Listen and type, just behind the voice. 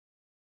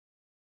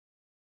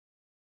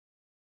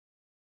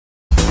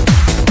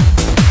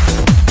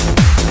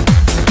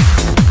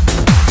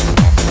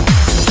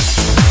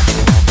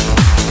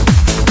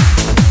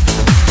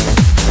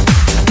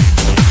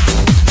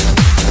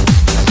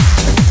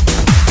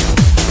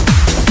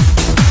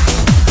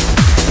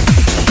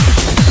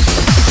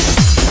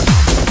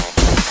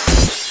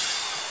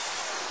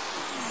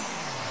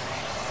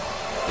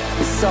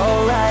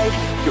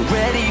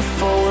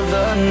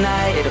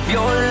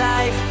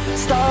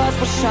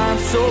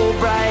so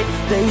bright.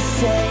 They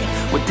say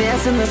we're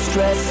dancing the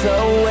stress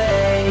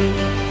away.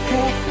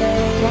 Hey,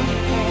 hey,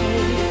 hey.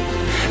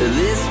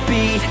 This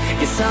beat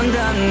is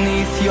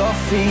underneath your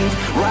feet.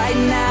 Right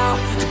now,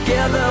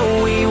 together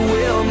we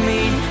will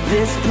meet.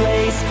 This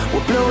place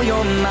will blow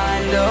your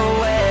mind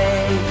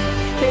away.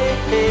 Hey,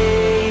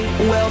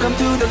 hey. Welcome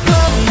to the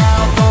club now,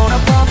 gonna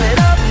pump it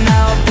up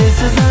now.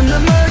 This is an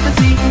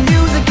emergency,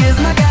 music is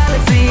my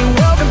galaxy.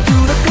 Welcome to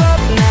the club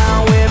now,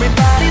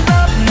 everybody's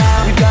up now.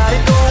 We've got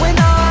it going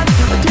on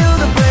until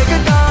the break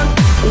of dawn.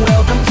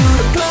 Welcome to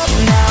the club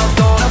now,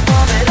 gonna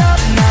pump it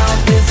up now.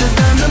 This is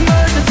an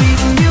emergency,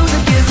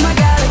 music is my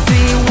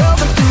galaxy.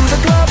 Welcome to the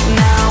club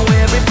now,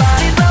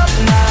 everybody's up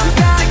now. We've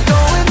got it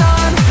going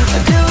on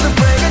until the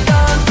break of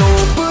dawn. So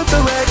put the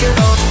record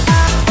on.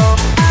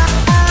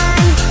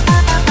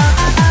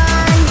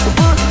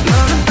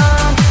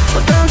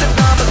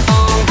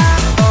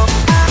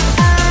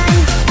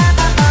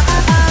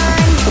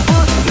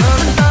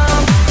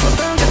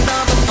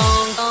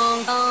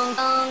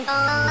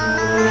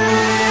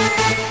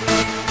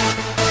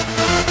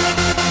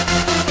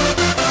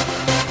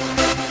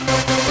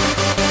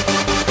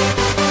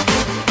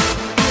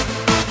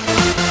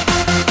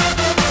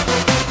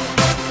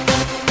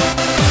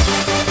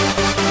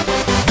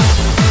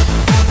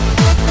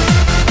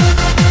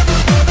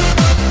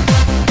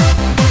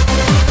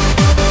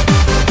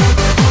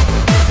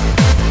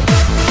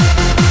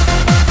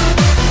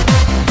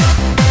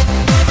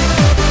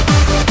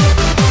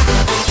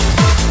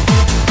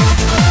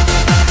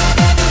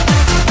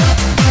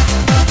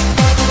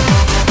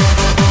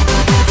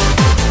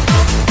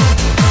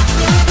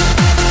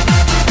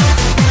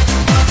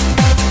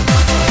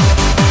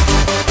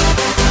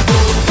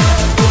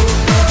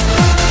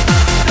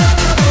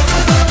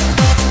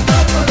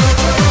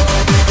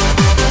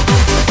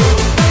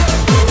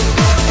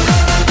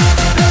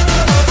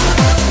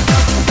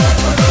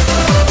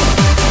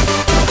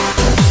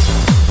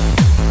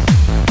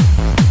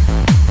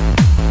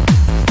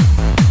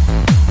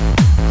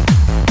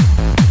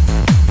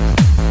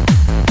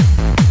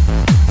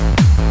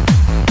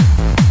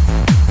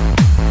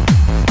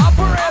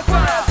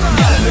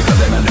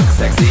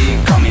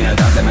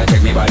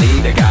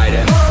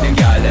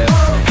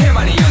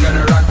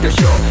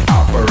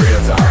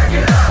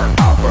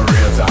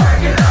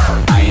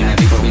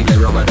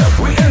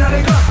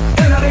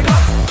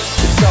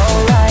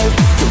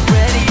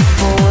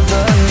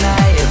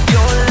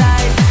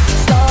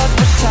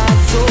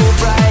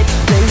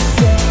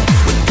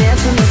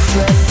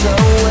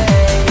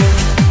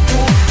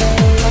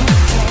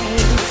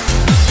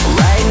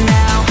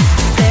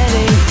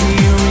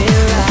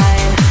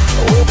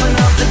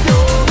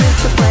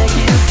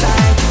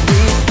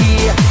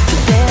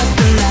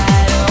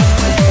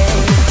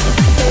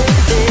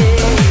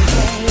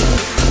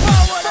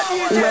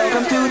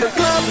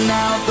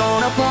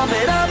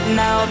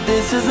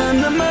 This is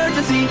an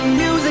emergency,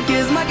 music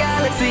is my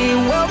galaxy.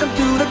 Welcome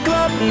to the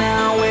club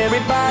now,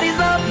 everybody's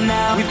up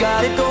now. We've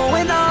got it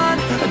going on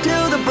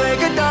until the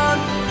break of dawn.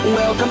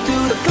 Welcome to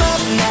the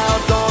club now,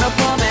 gonna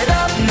pump it up.